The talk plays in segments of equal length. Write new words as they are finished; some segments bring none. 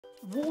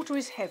Water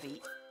is heavy.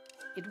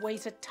 It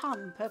weighs a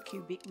ton per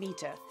cubic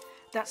metre.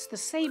 That's the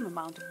same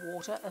amount of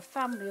water a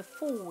family of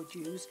 4 would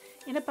use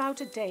in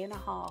about a day and a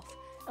half,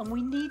 and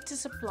we need to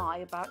supply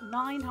about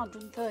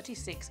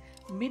 936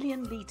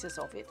 million litres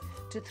of it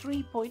to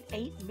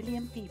 3.8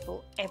 million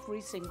people every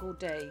single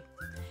day.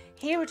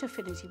 Here at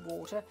Affinity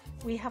Water,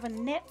 we have a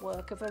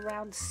network of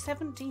around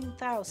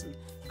 17,000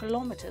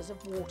 kilometres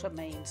of water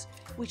mains,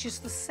 which is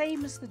the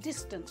same as the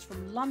distance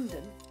from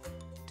London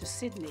to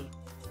Sydney.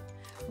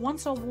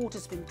 Once our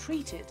water's been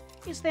treated,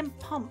 it's then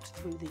pumped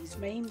through these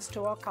mains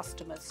to our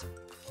customers.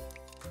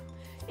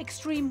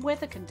 Extreme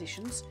weather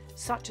conditions,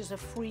 such as a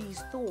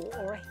freeze-thaw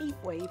or a heat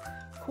wave,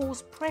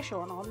 cause pressure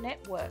on our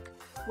network,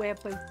 where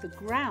both the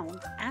ground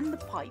and the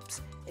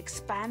pipes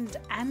expand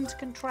and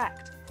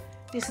contract.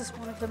 This is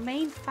one of the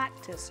main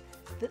factors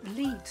that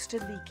leads to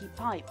leaky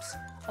pipes,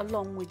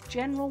 along with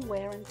general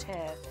wear and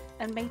tear,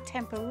 and may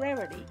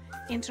temporarily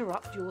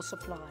interrupt your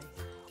supply.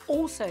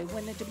 Also,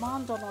 when the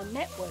demand on our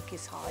network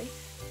is high,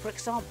 for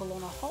example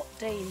on a hot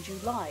day in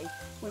July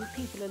when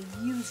people are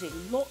using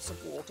lots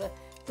of water,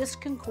 this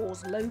can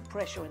cause low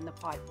pressure in the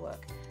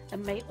pipework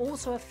and may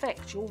also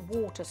affect your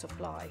water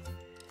supply.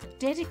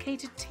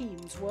 Dedicated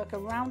teams work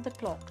around the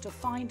clock to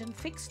find and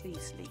fix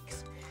these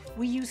leaks.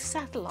 We use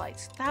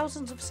satellites,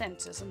 thousands of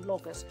sensors and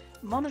loggers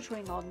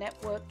monitoring our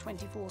network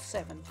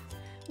 24/7.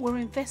 We're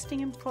investing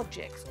in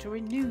projects to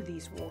renew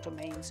these water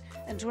mains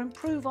and to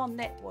improve our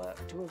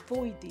network to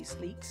avoid these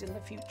leaks in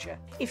the future.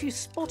 If you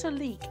spot a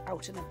leak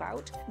out and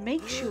about,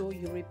 make sure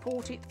you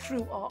report it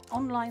through our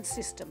online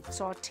system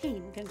so our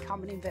team can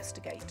come and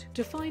investigate.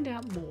 To find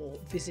out more,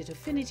 visit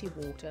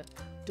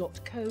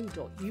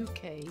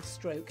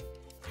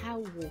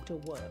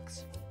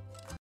affinitywater.co.uk/howwaterworks.